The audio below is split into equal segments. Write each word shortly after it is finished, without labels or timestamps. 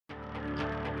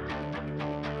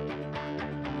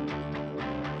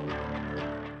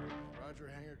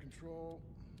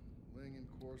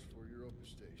course for Europa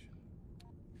Station.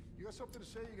 You got something to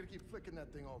say? You're gonna keep flicking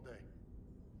that thing all day.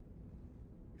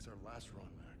 It's our last run,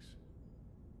 Max.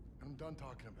 And I'm done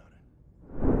talking about it.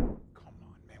 Come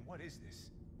on, man, what is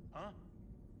this? Huh?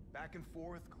 Back and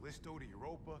forth, Callisto to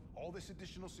Europa, all this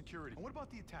additional security. And what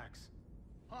about the attacks?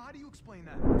 Huh? How do you explain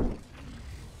that?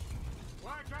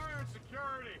 Black Iron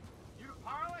Security! You the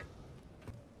pilot?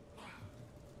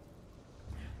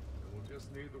 We'll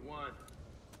just need the one.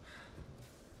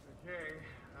 Okay,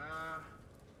 let's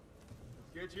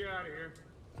get you out of here.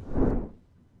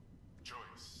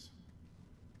 Choice.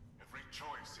 Every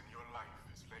choice in your life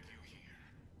has led you here.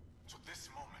 To this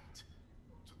moment.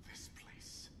 To this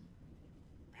place.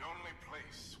 The only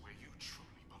place where you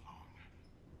truly belong.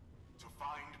 To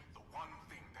find the one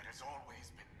thing that has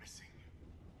always been missing.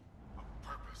 A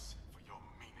purpose for your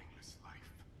meaningless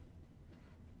life.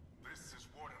 This is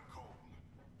Warden Cole,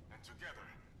 and together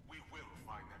we will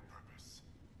find that purpose.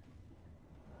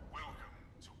 Welcome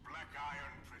to Black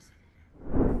Iron Prison.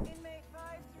 Inmate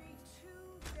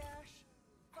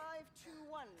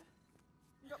 532-521.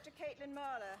 Dr. Caitlyn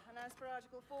Mahler, and as per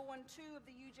Article 412 of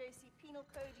the UJC Penal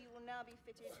Code, you will now be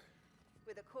fitted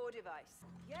with a core device.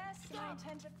 Yes, I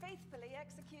intend to faithfully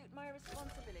execute my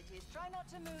responsibilities. Try not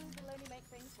to move, it'll only make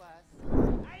things worse.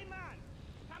 Hey man,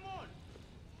 come on!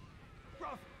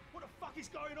 Bruv, what the fuck is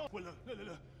going on? Well look,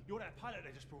 you're that pilot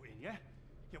they just brought in, yeah?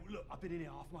 Yeah, well look, I've been in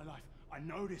here half my life. I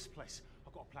know this place.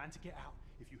 I've got a plan to get out.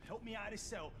 If you help me out of this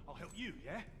cell, I'll help you,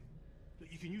 yeah?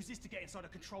 Look, you can use this to get inside a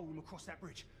control room across that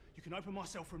bridge. You can open my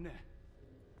cell from there.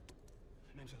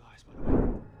 My name's Elias, by the way.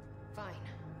 Fine.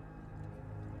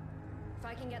 If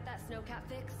I can get that snowcap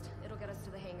fixed, it'll get us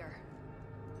to the hangar.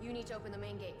 You need to open the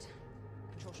main gate.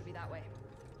 Control should be that way.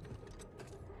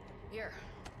 Here,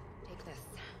 take this.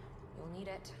 You'll need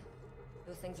it.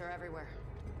 Those things are everywhere.